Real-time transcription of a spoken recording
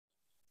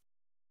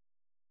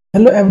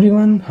Hello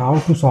everyone, how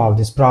to solve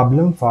this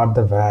problem for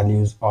the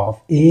values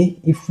of a.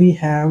 If we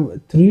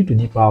have 3 to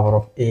the power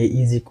of a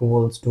is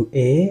equals to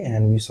a,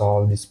 and we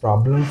solve this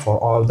problem for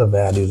all the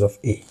values of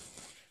a.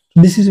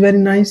 This is very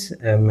nice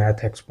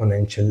math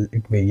exponential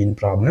equation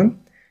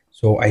problem.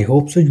 So I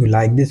hope so you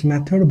like this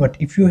method, but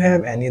if you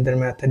have any other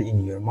method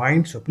in your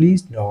mind, so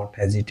please don't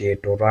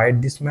hesitate to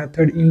write this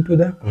method into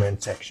the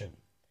comment section.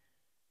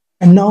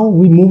 And now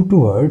we move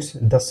towards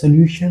the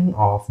solution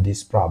of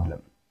this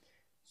problem.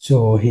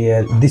 So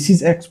here this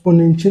is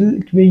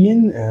exponential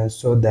equation,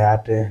 so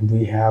that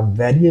we have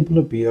variable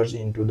appears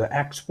into the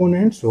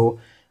exponent. So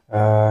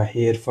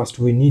here first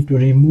we need to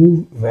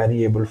remove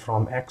variable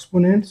from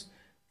exponents.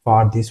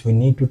 For this we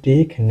need to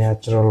take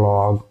natural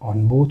log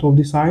on both of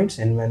the sides,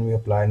 and when we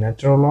apply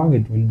natural log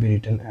it will be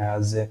written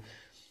as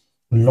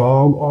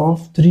log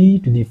of 3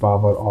 to the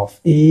power of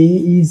a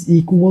is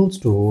equals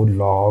to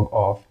log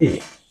of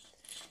a.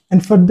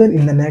 And further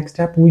in the next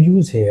step we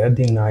use here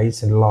the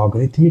nice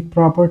logarithmic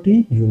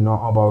property. You know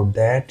about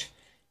that.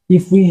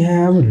 If we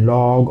have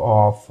log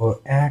of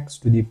x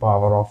to the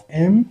power of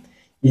m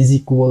is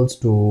equals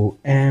to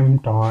m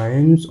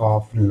times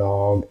of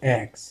log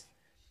x.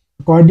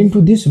 According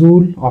to this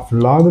rule of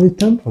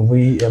logarithm,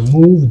 we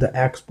move the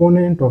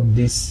exponent of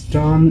this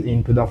term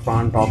into the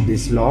front of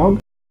this log,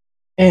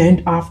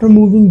 and after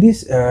moving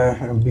this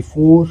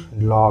before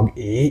log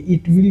a,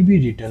 it will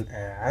be written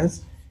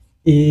as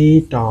a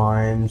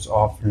times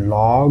of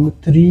log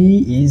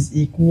 3 is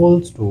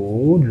equals to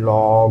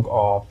log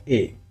of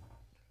a.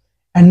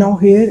 And now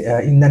here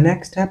in the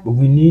next step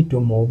we need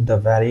to move the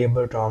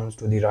variable terms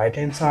to the right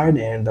hand side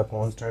and the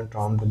constant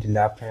term to the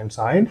left hand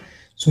side.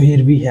 So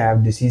here we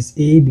have this is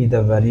a be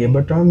the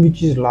variable term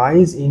which is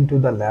lies into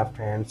the left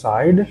hand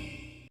side.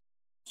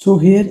 So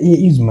here a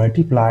is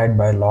multiplied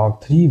by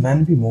log 3.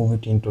 When we move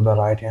it into the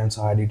right hand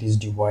side, it is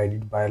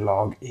divided by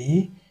log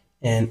a,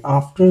 and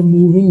after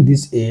moving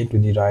this a to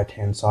the right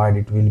hand side,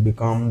 it will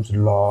becomes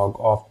log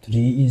of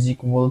 3 is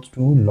equals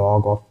to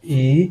log of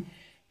a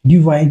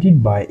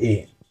divided by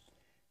a.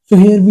 So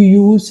here we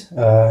use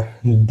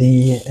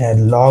the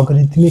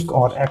logarithmic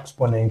or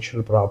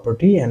exponential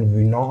property, and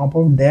we know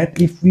about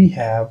that. If we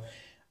have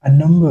a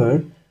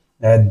number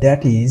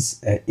that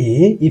is a,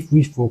 if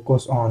we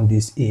focus on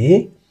this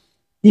a,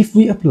 if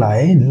we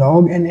apply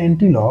log and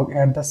anti-log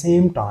at the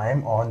same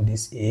time on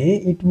this a,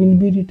 it will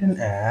be written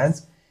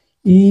as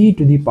e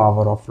to the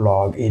power of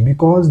log a,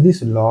 because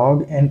this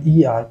log and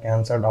e are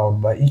cancelled out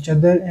by each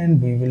other,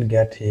 and we will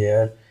get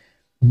here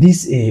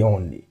this a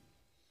only.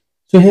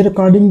 So here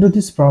according to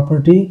this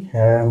property,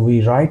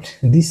 we write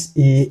this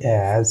a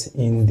as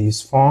in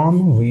this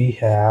form. We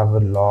have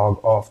log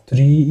of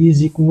 3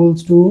 is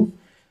equals to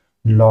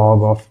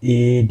log of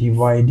a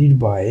divided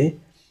by,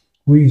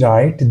 we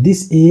write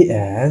this a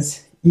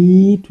as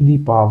e to the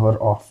power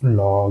of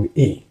log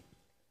a.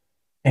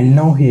 And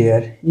now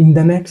here in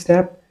the next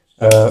step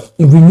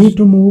we need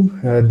to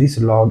move this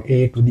log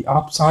a to the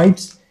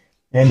upsides,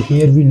 and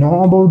here we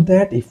know about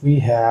that. If we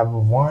have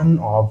 1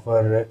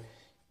 over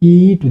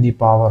e to the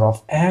power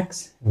of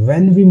x,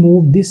 when we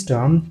move this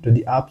term to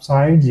the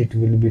upsides it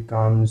will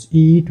becomes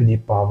e to the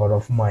power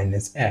of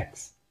minus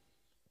x.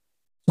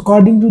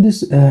 According to this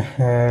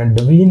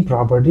division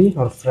property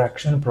or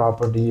fraction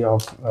property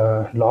of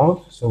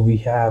log, so we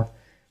have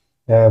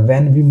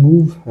when we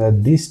move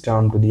this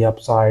term to the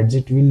upsides,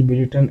 it will be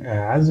written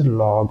as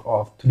log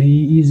of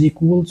 3 is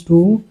equals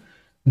to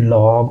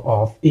log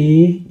of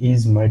a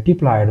is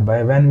multiplied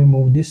by, when we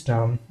move this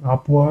term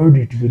upward,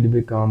 it will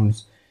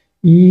becomes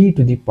e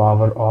to the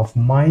power of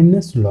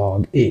minus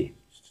log a.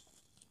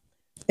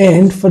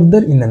 And further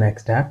in the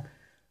next step,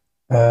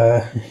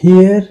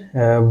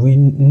 here we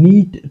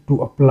need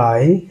to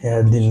apply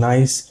the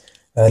nice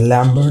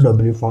Lambert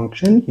W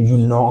function. You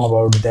know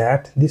about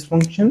that, this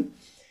function.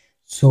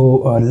 So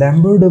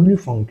Lambert W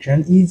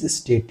function is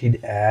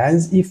stated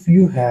as, if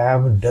you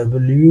have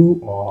w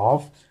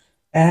of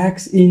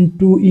x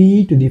into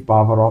e to the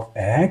power of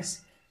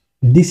x,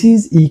 this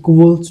is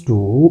equals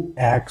to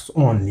x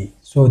only.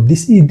 So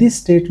this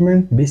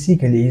statement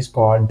basically is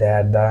called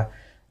that the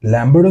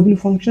Lambert W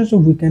function. So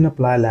we can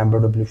apply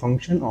Lambert W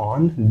function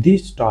on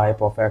this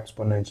type of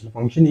exponential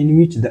function in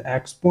which the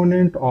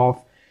exponent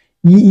of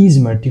e is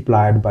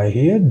multiplied by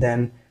here,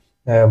 then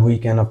we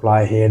can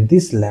apply here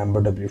this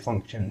Lambert W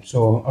function.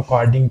 So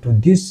according to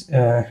this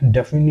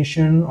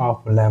definition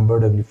of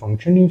Lambert W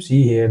function, you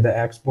see here the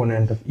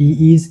exponent of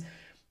e is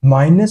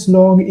minus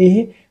log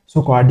a.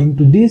 So according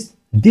to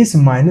this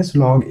minus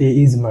log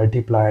a is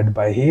multiplied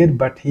by here,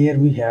 but here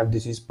we have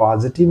this is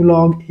positive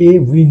log a,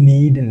 we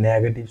need a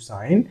negative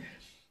sign,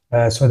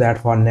 so that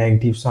for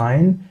negative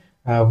sign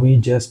we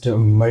just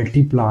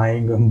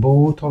multiplying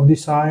both of the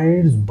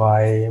sides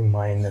by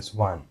minus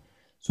 1.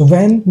 So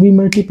when we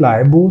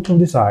multiply both of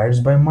the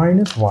sides by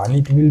minus 1,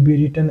 it will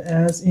be written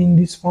as in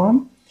this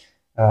form.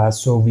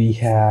 So we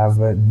have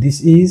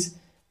this is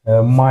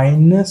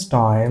minus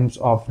times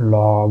of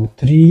log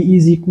 3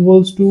 is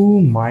equals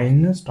to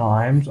minus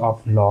times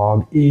of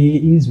log a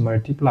is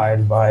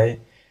multiplied by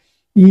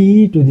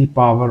e to the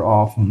power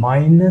of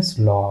minus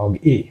log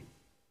a.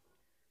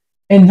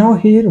 And now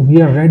here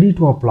we are ready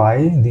to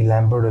apply the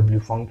Lambert W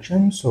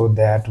function, so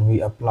that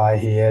we apply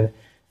here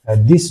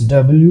this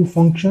W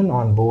function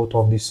on both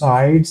of the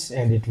sides,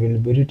 and it will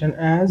be written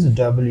as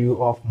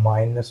W of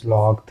minus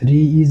log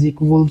 3 is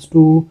equals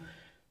to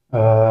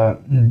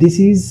this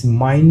is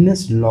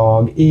minus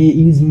log A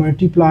is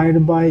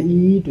multiplied by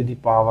e to the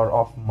power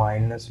of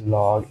minus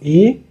log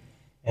A,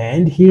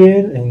 and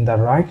here in the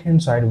right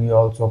hand side we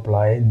also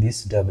apply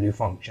this W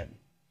function.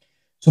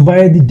 So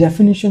by the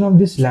definition of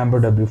this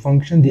Lambert W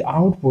function, the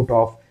output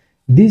of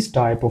this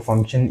type of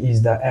function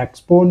is the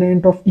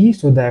exponent of e.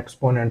 So the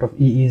exponent of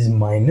e is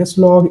minus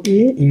log a.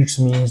 It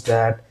means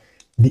that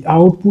the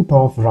output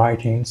of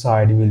right hand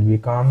side will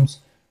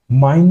becomes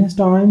minus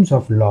times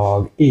of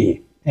log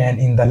a, and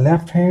in the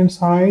left hand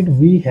side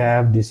we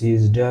have this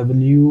is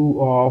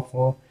w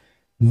of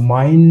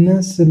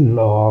minus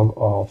log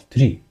of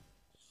 3.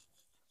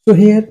 So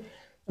here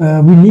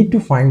we need to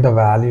find the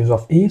values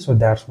of a, so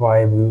that's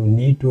why we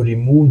need to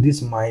remove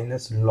this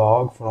minus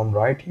log from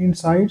right hand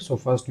side. So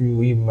first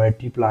we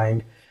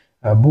multiplying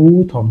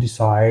both of the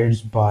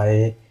sides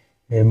by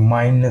a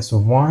minus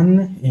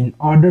 1 in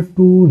order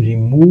to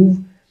remove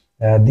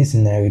this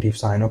negative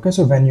sign. Okay,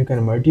 so when you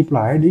can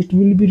multiply it, it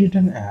will be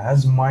written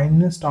as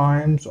minus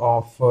times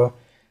of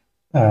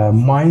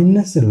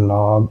minus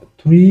log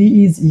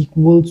 3 is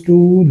equals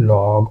to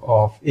log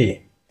of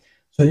a.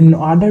 So in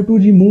order to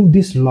remove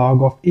this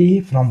log of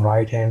a from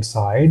right hand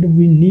side,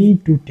 we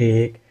need to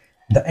take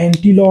the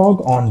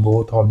anti-log on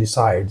both of the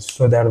sides,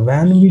 so that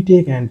when we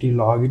take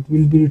anti-log, it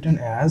will be written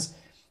as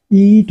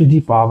e to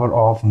the power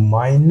of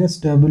minus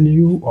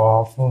w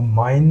of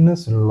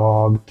minus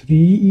log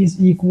 3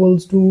 is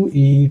equals to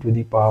e to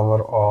the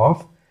power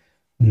of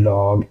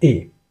log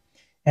a.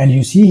 And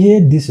you see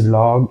here this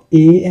log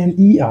a and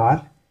e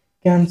are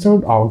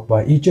cancelled out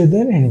by each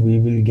other, and we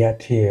will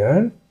get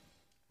here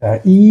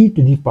e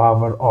to the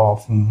power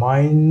of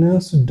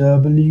minus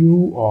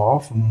w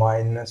of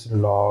minus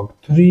log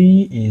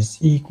 3 is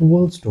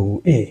equals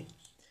to a.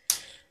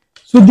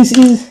 So this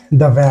is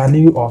the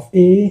value of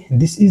a,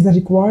 this is the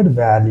required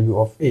value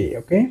of a.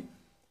 Okay,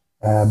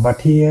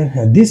 but here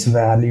this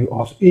value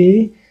of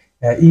a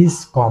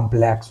is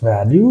complex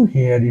value.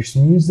 Here it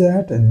means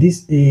that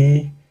this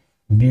a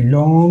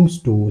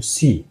belongs to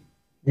c.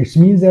 It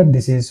means that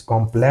this is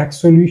complex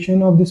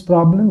solution of this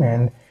problem,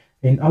 and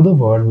in other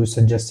words, we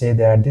should just say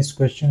that this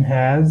question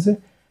has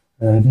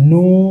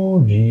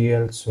no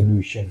real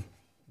solution.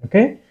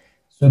 Okay,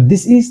 so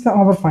this is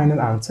our final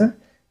answer,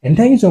 and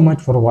thank you so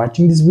much for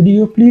watching this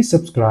video. Please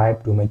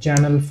subscribe to my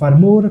channel for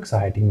more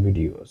exciting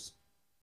videos.